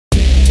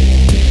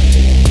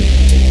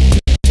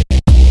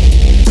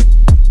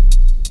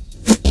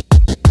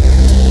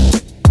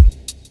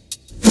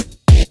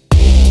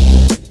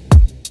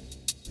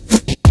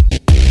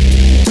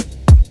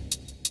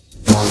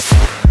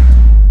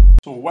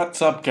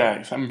What's up,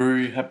 guys? I'm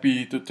very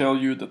happy to tell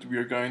you that we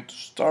are going to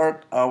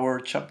start our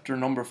chapter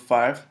number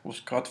 5 of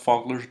Scott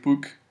Fogler's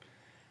book.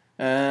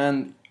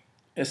 And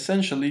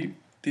essentially,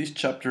 this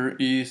chapter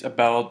is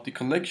about the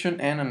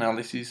collection and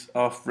analysis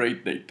of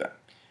rate data.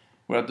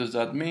 What does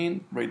that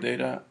mean? Rate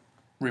data,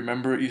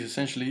 remember, is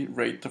essentially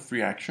rate of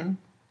reaction.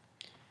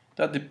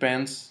 That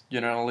depends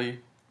generally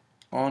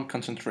on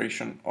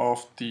concentration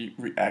of the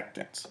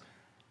reactants.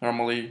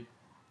 Normally,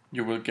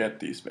 you will get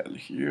this value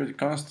here, the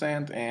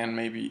constant, and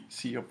maybe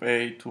C of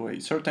A to a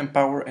certain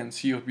power and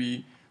C of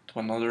B to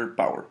another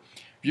power.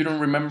 If you don't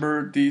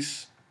remember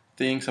these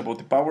things about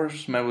the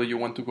powers, maybe you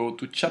want to go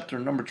to chapter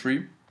number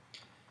 3,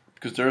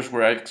 because there's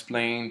where I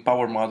explain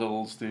power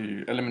models,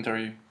 the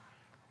elementary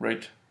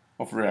rate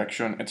of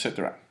reaction,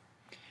 etc.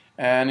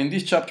 And in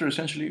this chapter,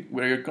 essentially,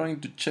 we're going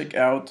to check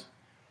out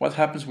what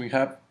happens when we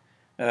have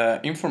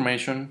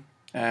information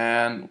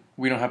and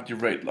we don't have the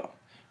rate law,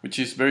 which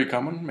is very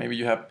common. Maybe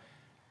you have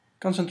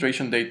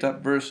concentration data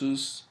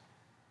versus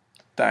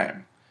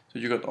time. So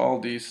you got all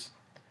these,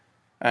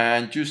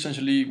 and you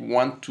essentially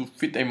want to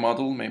fit a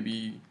model,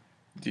 maybe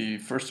the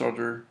first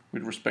order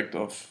with respect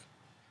of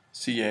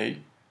CA,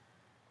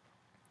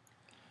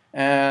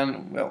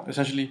 and well,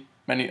 essentially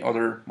many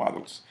other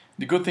models.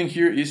 The good thing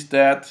here is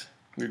that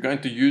we're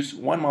going to use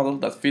one model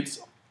that fits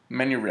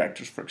many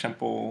reactors. For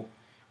example,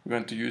 we're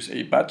going to use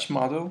a batch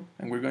model,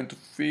 and we're going to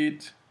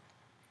fit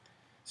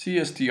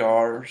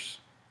CSTRs,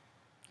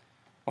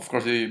 of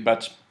course the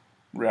batch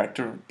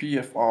reactor,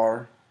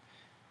 PFR.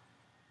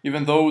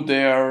 Even though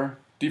they are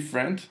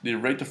different, the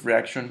rate of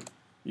reaction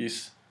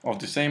is of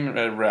the same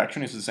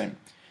reaction is the same.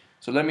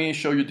 So let me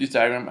show you this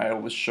diagram I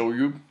always show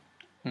you.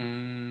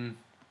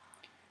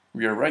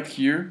 We are right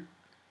here.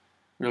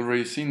 We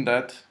already seen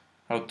that,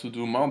 how to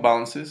do mount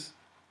balances.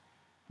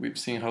 We've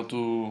seen how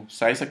to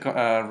size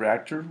a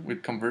reactor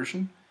with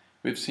conversion.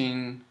 We've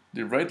seen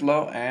the rate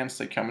law and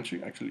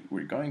stoichiometry. Actually,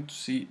 we're going to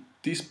see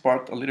this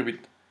part a little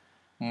bit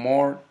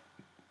more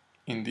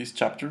in this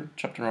chapter,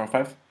 chapter number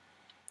 5.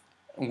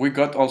 We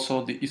got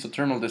also the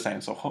isothermal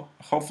design, so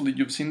hopefully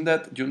you've seen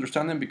that, you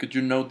understand them, because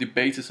you know the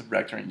basis of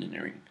reactor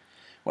engineering.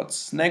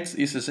 What's next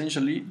is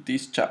essentially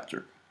this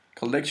chapter,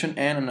 collection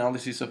and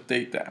analysis of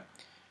data.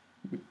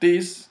 With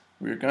this,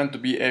 we're going to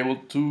be able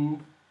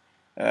to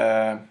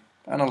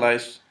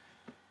analyze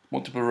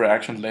multiple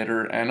reactions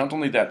later, and not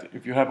only that,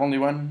 if you have only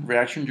one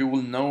reaction, you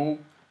will know,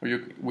 or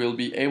you will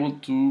be able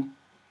to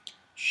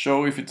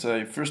show if it's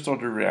a first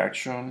order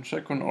reaction,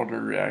 second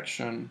order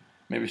reaction,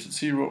 maybe it's a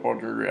zero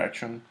order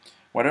reaction.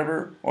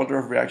 Whatever order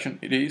of reaction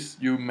it is,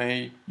 you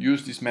may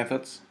use these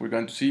methods we're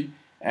going to see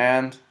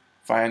and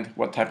find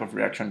what type of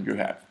reaction you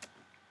have.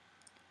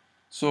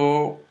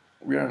 So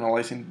we are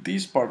analyzing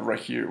this part right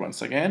here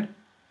once again,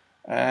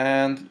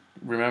 and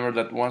remember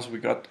that once we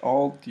got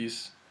all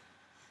these,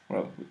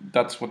 well,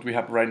 that's what we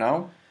have right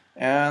now,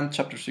 and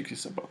chapter 6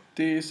 is about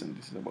this, and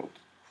this is about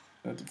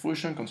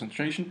diffusion,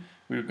 concentration.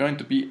 We're going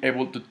to be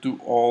able to do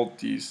all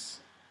these,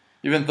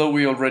 even though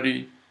we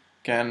already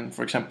can,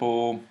 for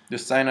example,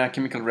 design a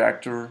chemical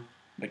reactor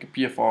like a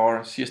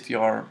PFR,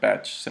 CSTR,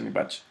 batch,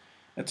 semi-batch,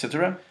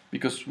 etc.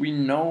 Because we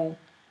know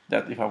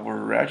that if our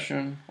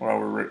reaction or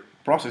our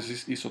process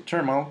is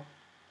isothermal,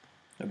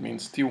 that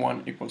means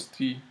T1 equals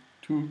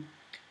T2,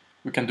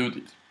 we can do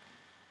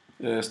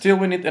this. Still,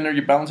 we need energy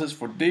balances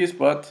for this,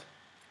 but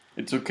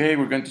it's okay,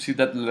 we're going to see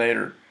that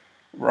later.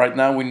 Right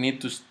now we need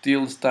to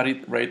still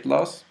study rate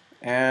laws,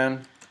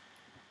 and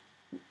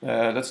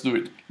let's do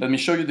it. Let me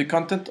show you the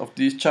content of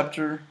this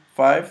chapter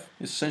 5.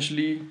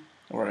 Essentially,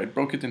 or I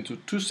broke it into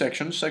 2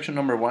 sections. Section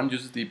number 1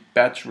 uses the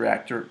batch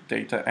reactor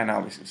data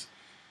analysis.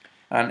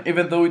 And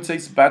even though it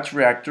says batch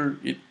reactor,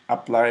 it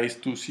applies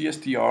to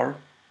CSTR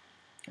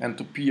and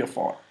to PFR.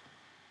 We're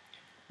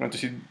going to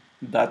see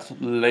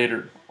that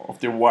later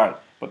of the why.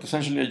 But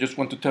essentially, I just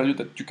want to tell you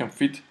that you can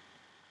fit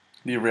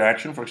the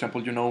reaction. For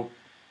example, you know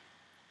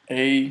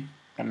A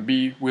and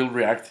B will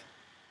react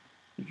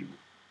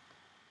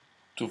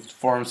to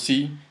form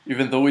C,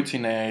 even though it's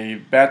in a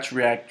batch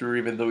reactor,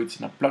 even though it's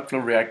in a plug flow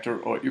reactor,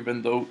 or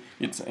even though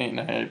it's in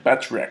a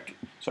batch reactor.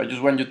 So I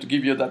just want you to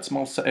give you that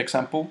small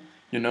example.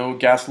 You know,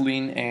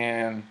 gasoline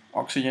and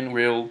oxygen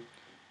will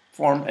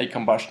form a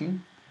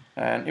combustion,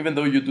 and even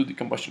though you do the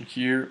combustion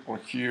here or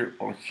here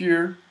or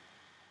here,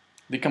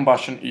 the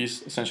combustion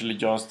is essentially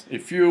just a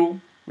fuel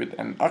with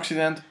an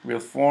oxidant,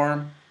 will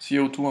form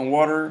CO2 and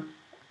water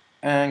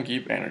and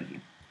give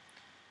energy.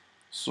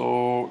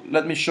 So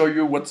let me show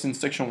you what's in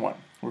section 1.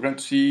 We're going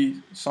to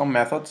see some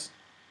methods.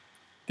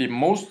 The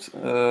most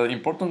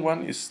important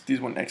one is this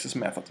one, excess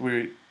method.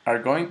 We are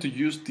going to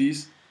use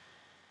this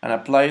and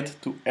apply it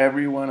to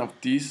every one of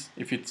these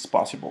if it's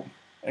possible.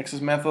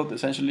 Excess method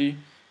essentially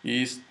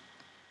is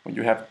when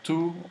you have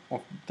 2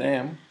 of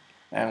them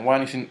and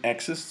one is in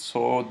excess,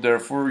 so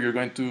therefore you're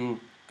going to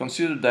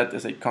consider that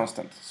as a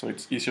constant, so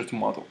it's easier to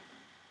model.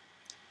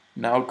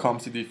 Now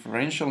comes the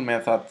differential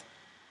method,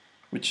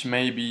 which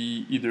may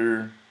be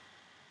either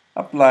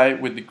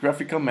applied with the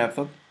graphical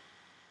method.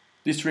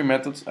 These 3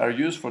 methods are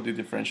used for the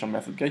differential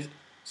method, guys.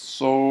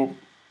 So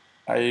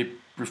I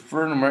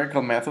prefer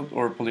numerical method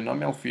or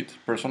polynomial fit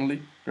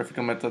personally.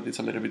 Graphical method is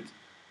a little bit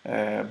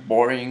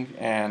boring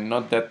and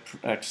not that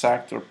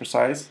exact or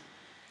precise.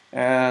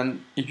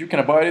 And if you can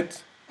avoid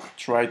it,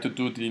 try to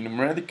do the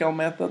numerical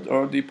method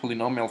or the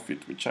polynomial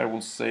fit, which I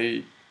will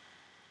say,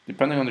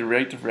 depending on the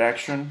rate of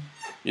reaction,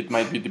 it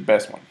might be the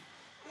best one.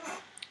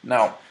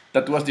 Now,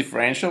 that was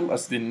differential,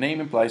 as the name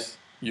implies,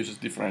 uses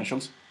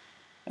differentials.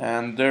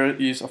 And there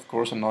is, of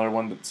course, another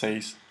one that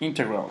says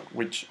integral,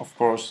 which, of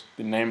course,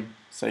 the name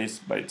says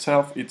by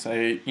itself, it's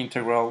a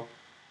integral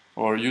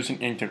or using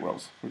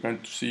integrals. We're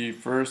going to see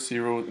first,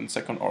 zero, and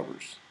second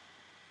orders.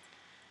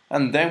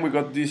 And then we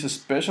got this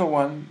special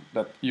one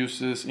that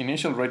uses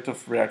initial rate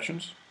of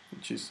reactions,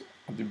 which is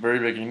at the very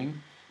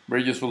beginning,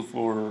 very useful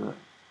for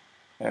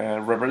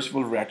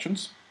reversible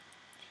reactions.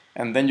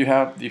 And then you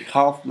have the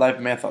half-life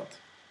method,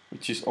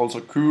 which is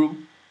also cool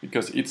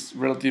because it's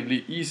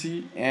relatively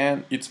easy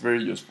and it's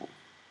very useful.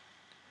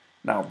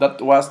 Now,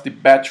 that was the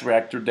batch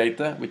reactor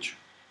data, which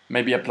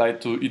may be applied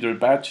to either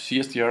batch,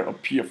 CSTR, or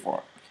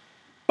PFR.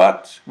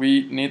 But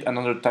we need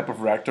another type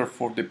of reactor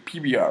for the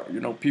PBR. You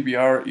know,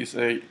 PBR is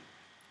a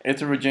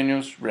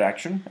heterogeneous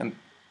reaction, and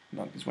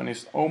no, this one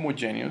is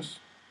homogeneous.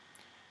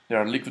 There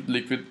are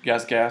liquid-liquid,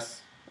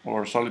 gas-gas,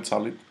 or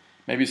solid-solid.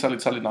 Maybe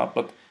solid-solid not,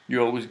 but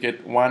you always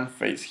get one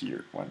phase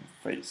here, one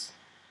phase.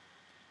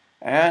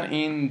 And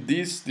in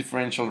this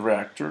differential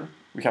reactor,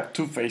 we have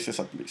two phases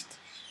at least.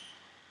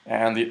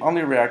 And the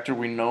only reactor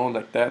we know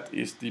like that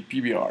is the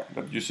PBR,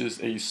 that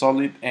uses a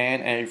solid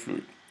and a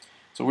fluid.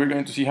 So we're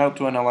going to see how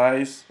to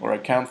analyze or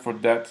account for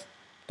that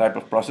type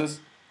of process.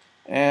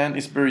 And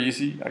it's very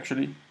easy,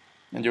 actually.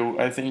 And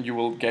I think you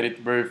will get it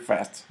very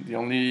fast. The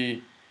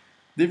only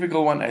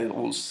difficult one, I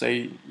will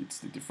say, it's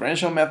the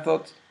differential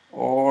method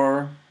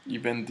or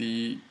even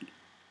the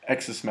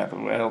excess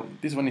method. Well,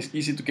 this one is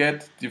easy to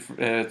get,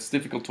 it's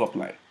difficult to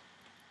apply.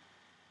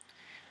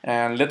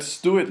 And let's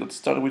do it. Let's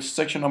start with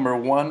section number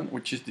 1,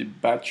 which is the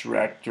batch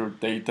reactor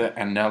data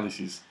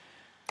analysis.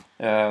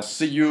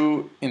 See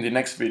you in the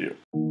next video.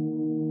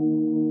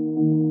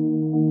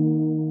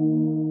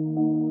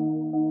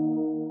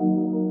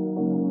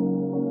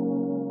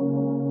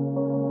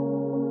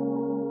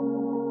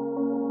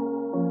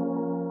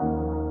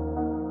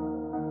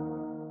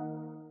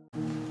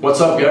 What's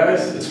up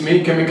guys, it's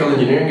me, Chemical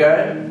Engineering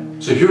Guy.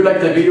 So if you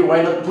like the video,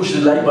 why not push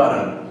the like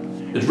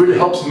button? It really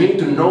helps me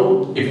to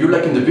know if you're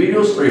liking the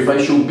videos or if I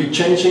should be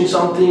changing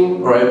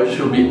something or I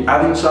should be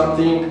adding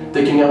something,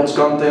 taking out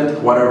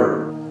content,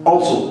 whatever.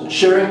 Also,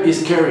 sharing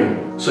is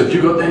caring. So if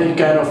you got any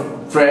kind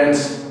of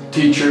friends,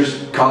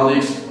 teachers,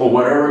 colleagues or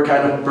whatever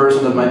kind of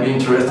person that might be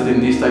interested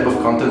in this type of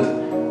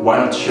content, why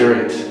not share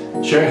it?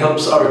 Sharing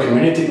helps our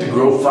community to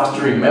grow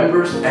faster in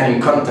members and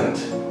in content.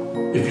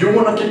 If you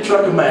want to keep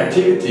track of my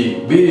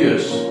activity,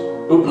 videos,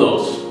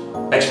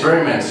 uploads,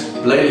 experiments,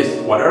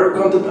 playlists, whatever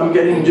content I'm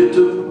getting on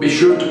YouTube, be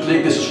sure to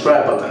click the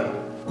subscribe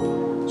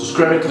button.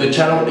 Subscribing to the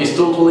channel is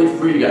totally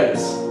free,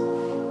 guys.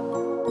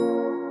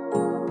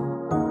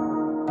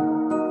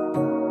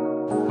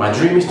 My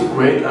dream is to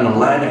create an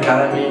online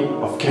academy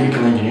of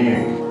chemical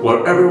engineering,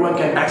 where everyone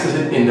can access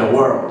it in the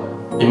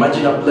world.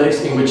 Imagine a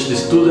place in which the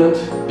student,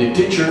 the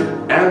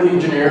teacher, and the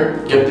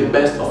engineer get the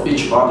best of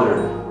each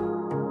other.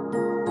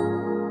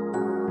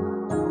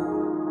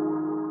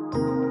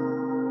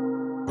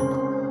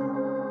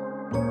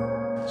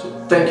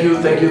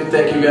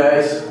 Thank you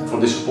guys for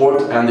the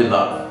support and the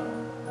love.